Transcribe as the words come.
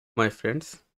My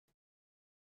friends,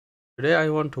 today I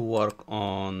want to work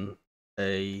on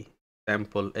a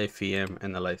sample FEM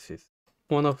analysis.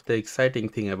 One of the exciting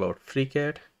thing about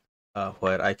FreeCAD,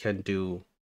 where I can do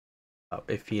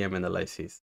FEM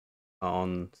analysis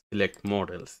on select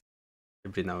models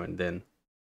every now and then.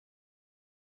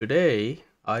 Today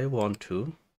I want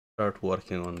to start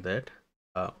working on that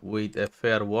with a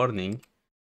fair warning.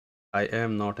 I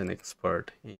am not an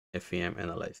expert in FEM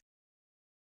analysis.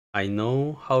 I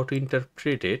know how to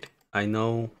interpret it. I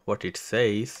know what it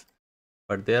says,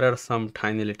 but there are some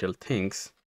tiny little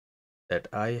things that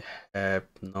I have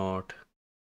not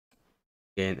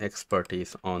gained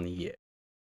expertise on yet.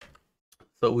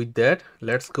 So with that,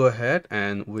 let's go ahead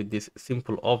and with this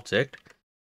simple object,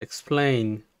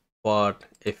 explain what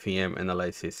FEM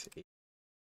analysis is.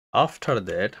 After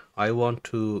that, I want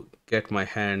to get my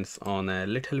hands on a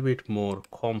little bit more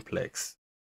complex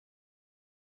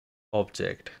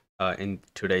object in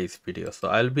today's video. So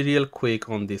I'll be real quick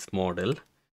on this model.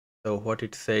 So what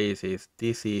it says is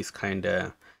this is kind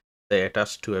of they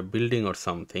attached to a building or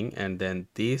something, and then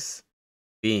this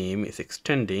beam is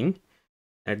extending.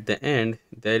 At the end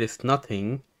there is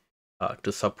nothing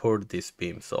to support this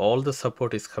beam, so all the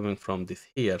support is coming from this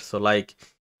here. So like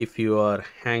if you are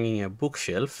hanging a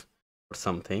bookshelf or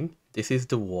something, this is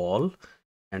the wall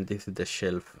and this is the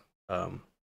shelf,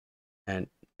 and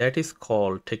that is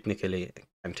called technically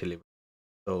cantilever.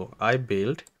 So I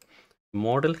built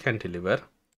model cantilever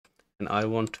and I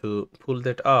want to pull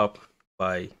that up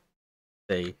by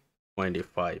say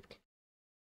 25.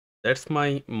 That's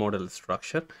my model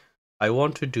structure. I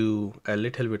want to do a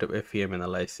little bit of FEM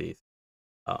analysis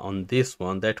on this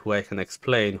one. That way I can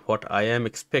explain what I am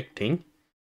expecting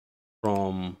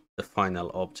from the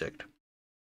final object.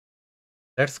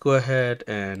 Let's go ahead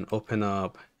and open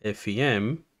up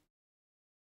FEM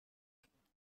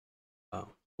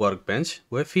workbench.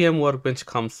 FEM workbench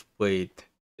comes with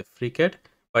the FreeCAD,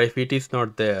 but if it is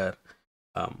not there,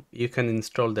 you can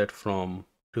install that from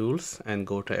tools and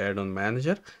go to add-on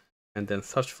manager and then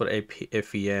search for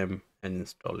FEM and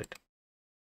install it.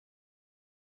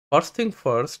 First thing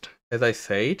first, as I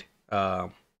said, there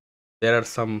are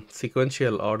some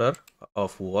sequential order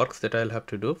of works that I'll have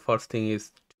to do. First thing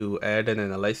is to add an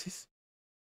analysis.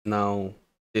 Now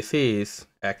this is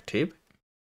active.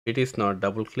 It is not,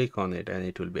 double click on it and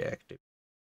it will be active.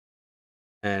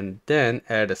 And then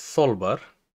add a solver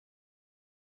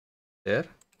there.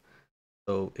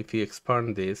 So if you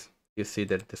expand this, you see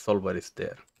that the solver is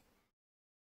there.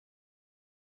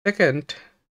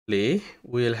 Secondly,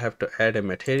 we'll have to add a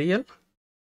material.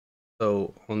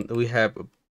 So we have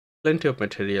plenty of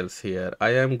materials here.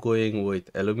 I am going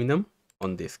with aluminum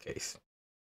on this case,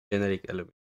 generic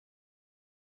aluminum.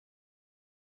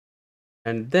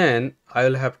 And then I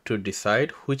will have to decide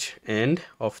which end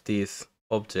of this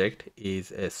object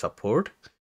is a support.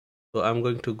 So I'm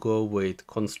going to go with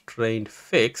constraint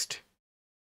fixed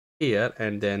here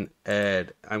and then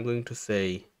add, I'm going to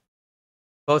say,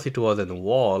 because it was a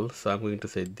wall, so I'm going to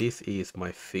say this is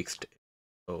my fixed.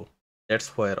 So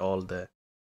that's where all the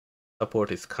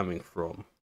support is coming from.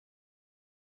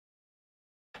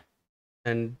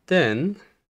 And then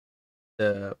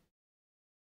the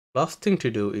last thing to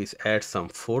do is add some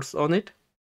force on it.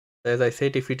 As I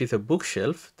said, if it is a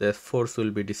bookshelf, the force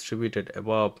will be distributed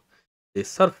above the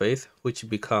surface, which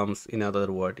becomes, in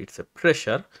other words, it's a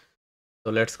pressure.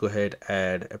 So let's go ahead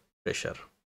and add a pressure.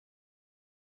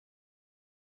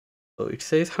 So it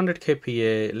says 100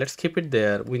 kPa. Let's keep it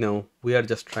there. We know we are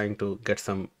just trying to get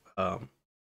some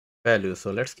value.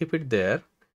 So let's keep it there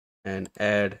and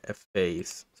add a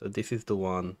phase. So this is the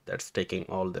one that's taking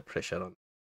all the pressure on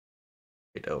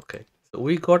it. Okay. So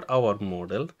we got our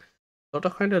model sort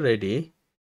of kind of ready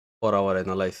for our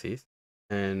analysis.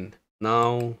 And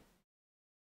now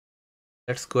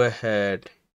let's go ahead,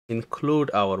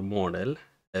 include our model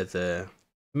as a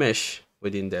mesh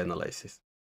within the analysis.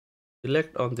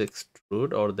 Select on the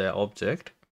extrude or the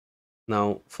object.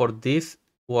 Now for this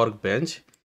workbench,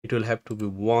 it will have to be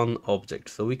one object.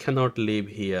 So we cannot leave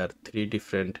here three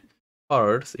different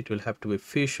parts. It will have to be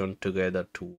fusion together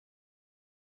to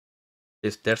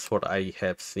this. That's what I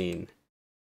have seen.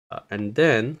 And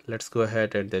then let's go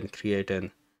ahead and then create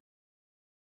an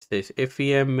says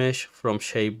FEM mesh from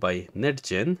shape by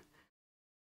NetGen.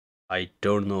 I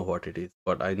don't know what it is,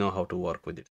 but I know how to work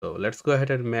with it. So let's go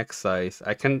ahead and max size.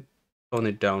 I can tone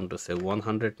it down to say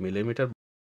 100 millimeter.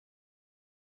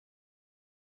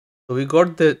 So we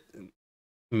got the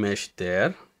mesh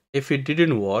there. If it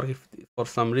didn't work, if for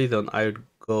some reason I would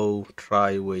go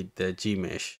try with the G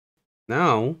mesh.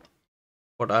 Now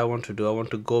what I want to do, I want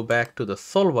to go back to the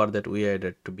solver that we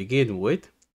added to begin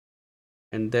with.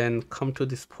 and then come to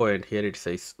this point here. It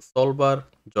says solver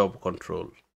job control.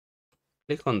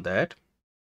 Click on that,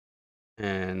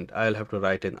 and I'll have to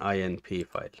write an INP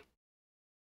file.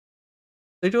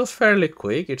 It was fairly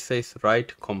quick. It says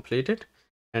write completed,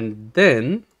 and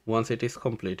then once it is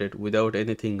completed without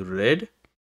anything red,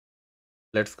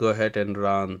 let's go ahead and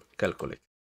run calculate.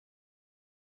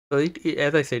 So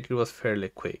as I said, it was fairly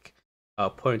quick,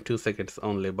 0.2 seconds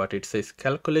only, but it says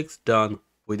calculate done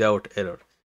without error.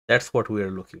 That's what we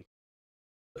are looking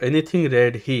for. Anything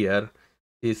red here,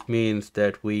 this means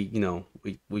that we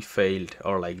failed,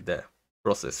 or like the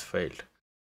process failed.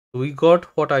 We got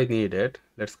what I needed.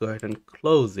 Let's go ahead and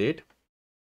close it.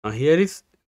 Now here is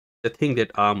the thing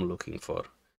that I'm looking for.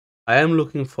 I am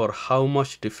looking for how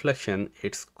much deflection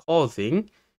it's causing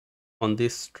on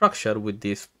this structure with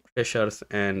these pressures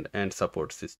and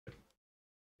support system.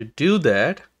 To do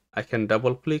that, I can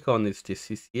double click on this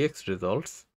CCX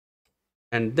results,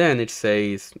 and then it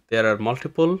says there are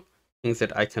multiple things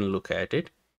that I can look at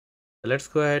it. So let's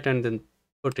go ahead and then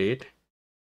put it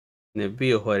in a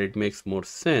view where it makes more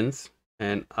sense,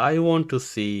 and I want to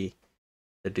see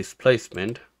the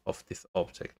displacement of this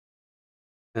object.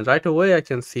 And right away I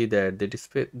can see that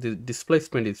the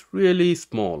displacement is really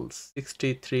small,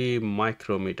 63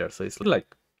 micrometers. So it's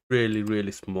like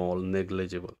really small,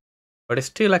 negligible. But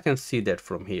still I can see that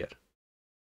from here.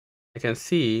 I can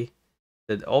see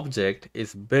that the object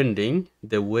is bending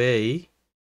the way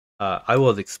I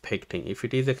was expecting. If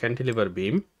it is a cantilever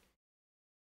beam,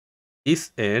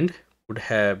 this end would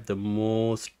have the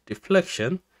most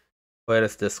deflection,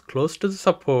 whereas this close to the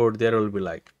support, there will be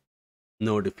like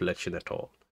no deflection at all.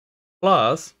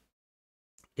 Plus,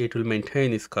 it will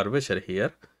maintain its curvature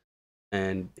here,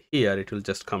 and here it will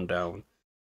just come down.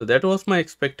 So that was my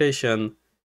expectation.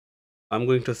 I'm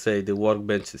going to say the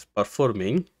workbench is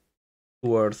performing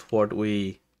towards what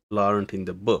we learned in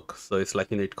the book. So it's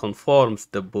like, it conforms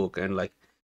the book and like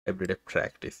everyday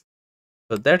practice.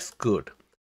 So that's good.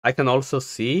 I can also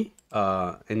see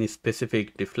any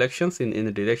specific deflections in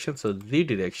the direction. So the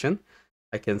direction,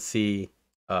 I can see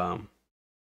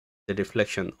the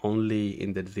deflection only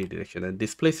in the z direction, and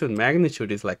displacement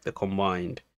magnitude is like the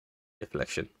combined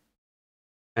deflection.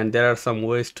 And there are some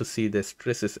ways to see the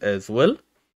stresses as well.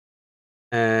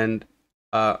 And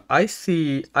I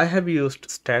have used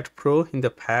StatPro in the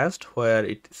past, where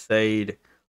it said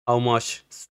how much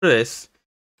stress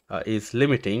is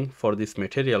limiting for this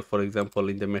material. For example,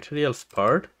 in the materials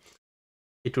part,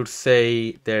 it would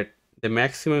say that the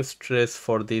maximum stress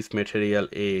for this material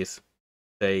is,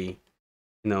 say,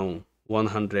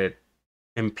 100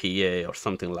 MPa or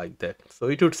something like that. So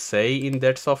it would say in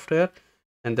that software,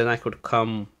 and then I could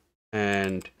come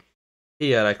and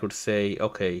here I could say,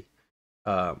 okay,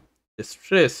 the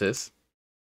stresses,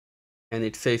 and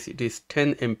it says it is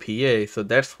 10 MPa. So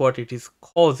that's what it is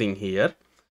causing here.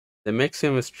 The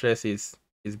maximum stress is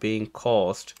being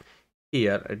caused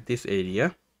here at this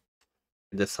area,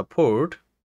 the support,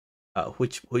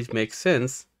 which makes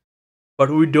sense,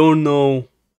 but we don't know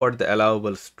what the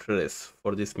allowable stress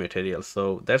for this material.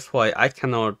 So that's why I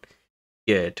cannot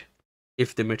get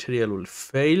if the material will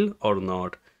fail or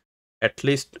not, at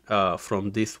least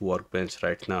from this workbench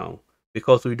right now,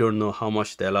 because we don't know how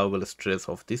much the allowable stress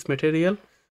of this material,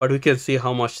 but we can see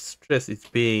how much stress is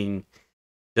being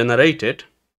generated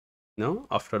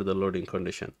after the loading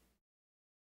condition.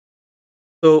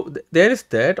 So there is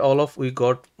that. We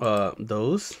got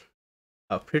those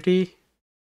pretty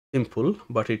simple,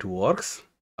 but it works.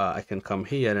 I can come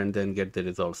here and then get the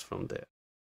results from there.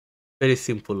 Very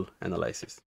simple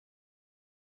analysis.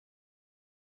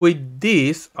 With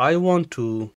this, I want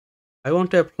to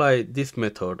apply this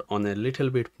method on a little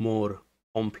bit more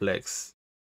complex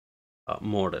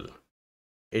model.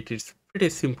 It is pretty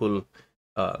simple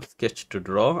sketch to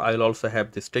draw. I'll also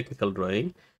have this technical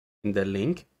drawing in the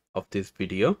link of this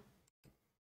video.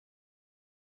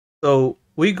 So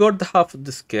we got the half of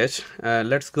the sketch.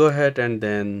 Let's go ahead and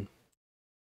then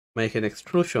make an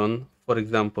extrusion, for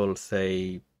example,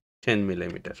 say 10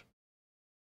 millimeter.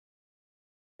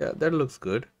 Yeah, that looks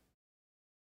good.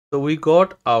 So we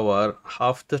got our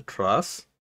half the truss,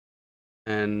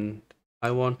 and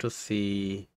I want to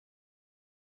see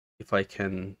if I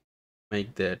can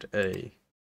make that a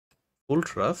full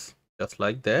truss, just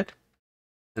like that.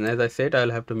 And as I said,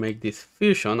 I'll have to make this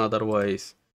fusion,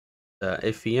 otherwise the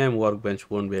FEM workbench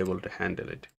won't be able to handle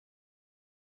it.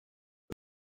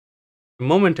 A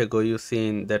moment ago, you've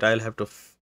seen that I'll have to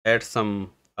add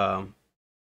some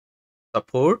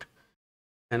support.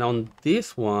 And on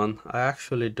this one, I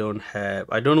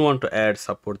don't want to add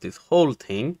support this whole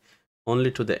thing, only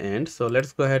to the end. So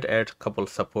let's go ahead and add a couple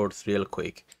supports real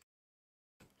quick.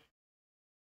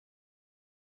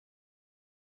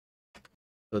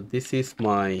 So this is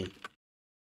my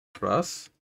truss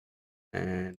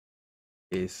and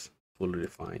is fully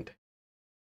refined.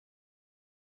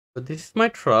 So this is my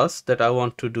truss that I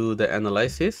want to do the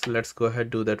analysis. Let's go ahead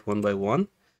and do that one by one.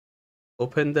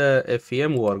 Open the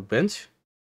FEM workbench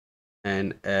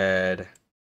and add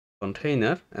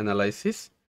container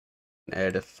analysis.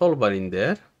 Add a solver in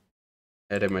there.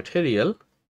 Add a material.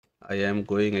 I am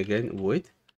going again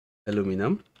with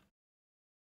aluminum.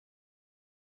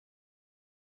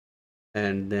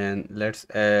 And then let's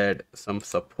add some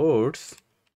supports.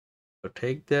 So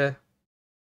take the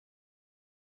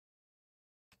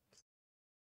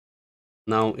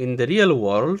now in the real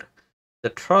world the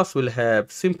truss will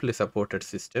have simply supported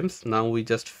systems. Now we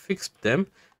just fixed them.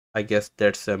 I guess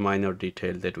that's a minor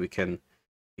detail that we can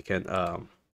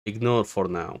ignore for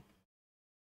now.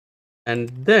 And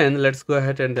then let's go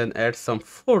ahead and then add some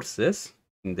forces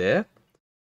in there.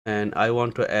 And I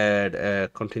want to add a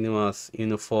continuous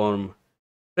uniform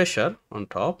pressure on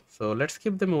top. So let's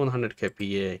keep them 100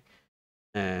 kPa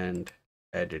and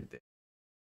add it there.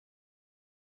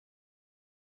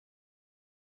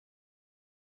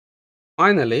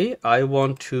 Finally, I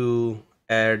want to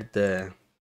add the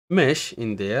mesh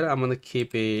in there. I'm going to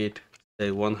keep it say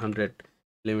 100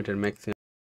 millimeter maximum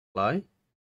apply.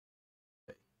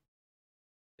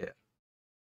 There.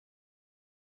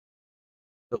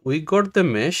 So we got the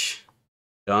mesh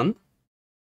done.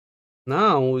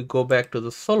 Now we go back to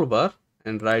the solver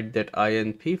and write that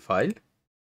INP file.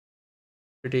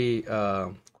 Pretty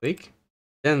quick.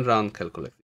 Then run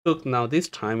calculation. Now this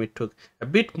time it took a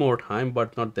bit more time,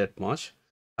 but not that much.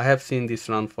 I have seen this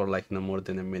run for like no more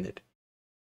than a minute.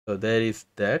 So there is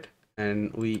that,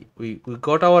 and we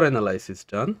got our analysis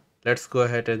done. Let's go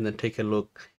ahead and then take a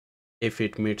look if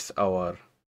it meets our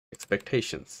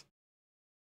expectations.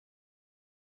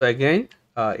 So again,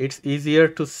 it's easier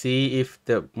to see if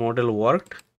the model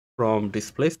worked from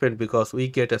displacement because we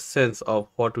get a sense of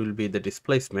what will be the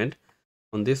displacement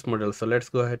on this model. So let's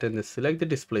go ahead and select the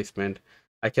displacement.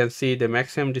 I can see the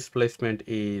maximum displacement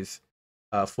is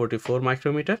 44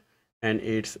 micrometer, and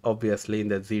it's obviously in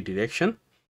the Z direction.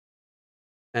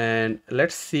 And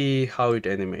let's see how it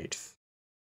animates.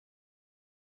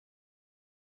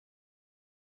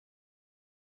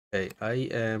 Okay,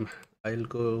 I'll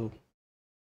go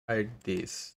hide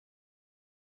this.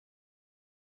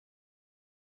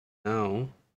 Now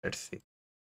let's see.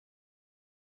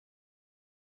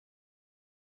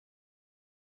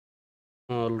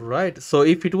 All right, so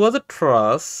if it was a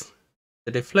truss,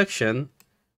 the deflection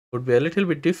would be a little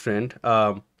bit different.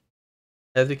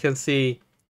 As you can see,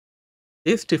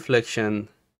 this deflection,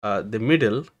 the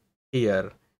middle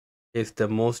here is the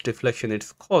most deflection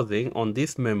it's causing on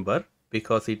this member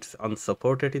because it's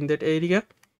unsupported in that area.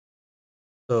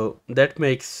 So that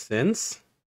makes sense,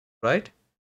 right?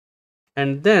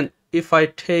 And then if I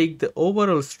take the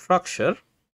overall structure,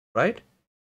 right,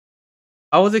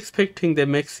 I was expecting the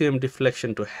maximum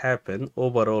deflection to happen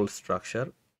overall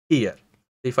structure here.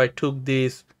 If I took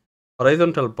this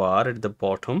horizontal bar at the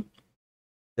bottom,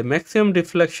 the maximum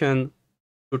deflection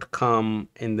should come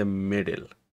in the middle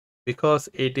because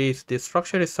the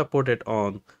structure is supported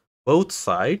on both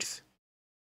sides.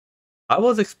 I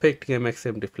was expecting a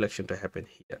maximum deflection to happen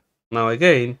here. Now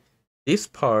again, this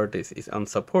part is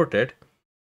unsupported.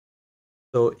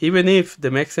 So even if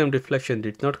the maximum deflection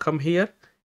did not come here,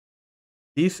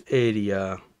 this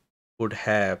area would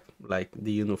have like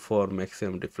the uniform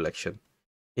maximum deflection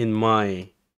in my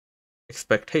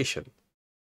expectation.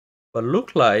 But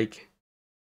look like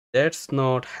that's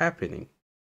not happening.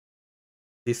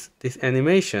 This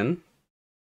animation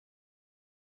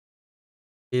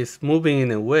is moving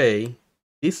in a way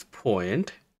this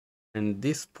point and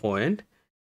this point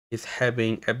is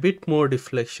having a bit more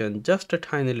deflection, just a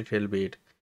tiny little bit,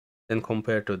 than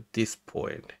compared to this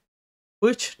point,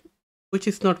 which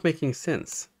is not making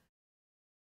sense.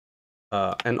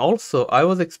 And also I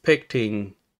was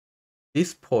expecting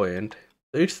this point,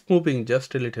 so it's moving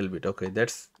just a little bit. Okay,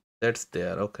 that's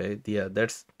there. Okay, yeah,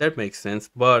 that makes sense,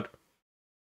 but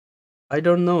I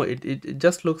don't know, it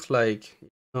just looks like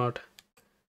it's not.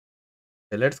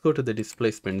 Okay, let's go to the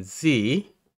displacement Z,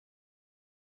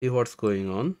 see what's going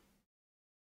on.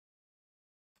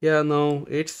 Yeah, no,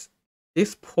 it's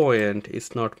this point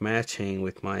is not matching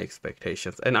with my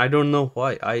expectations, and I don't know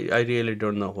why. I really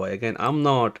don't know why. Again, I'm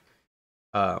not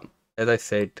as I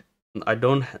said, I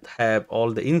don't have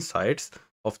all the insights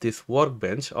of this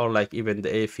workbench or like even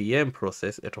the FEM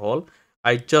process at all.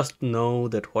 I just know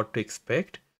that what to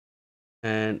expect,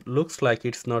 and looks like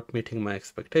it's not meeting my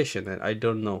expectation, and I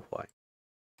don't know why.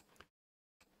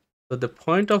 So the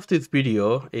point of this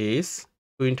video is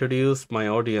to introduce my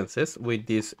audiences with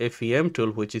this FEM tool,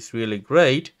 which is really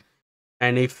great.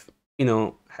 And if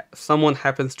someone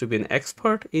happens to be an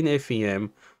expert in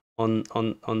FEM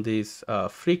on this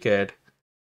FreeCAD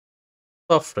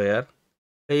software,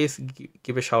 please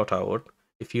give a shout out.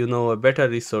 If you know a better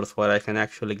resource where I can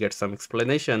actually get some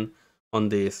explanation on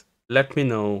this, let me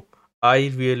know.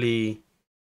 I really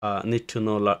need to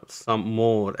know some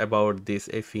more about these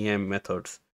FEM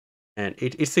methods, and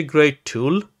it's a great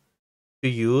tool to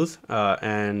use,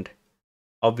 and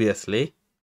obviously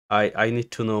I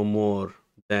need to know more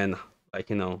than, like,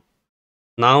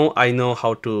 now I know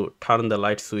how to turn the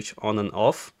light switch on and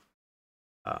off,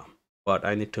 uh, but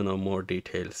I need to know more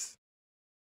details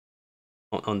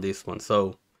on this one.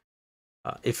 So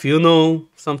if you know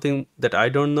something that I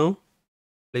don't know,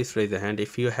 please raise a hand.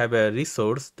 If you have a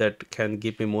resource that can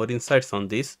give me more insights on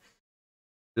this,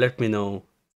 let me know.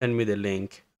 Send me the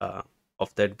link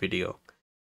of that video.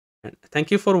 And thank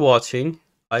you for watching.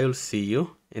 I will see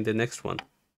you in the next one.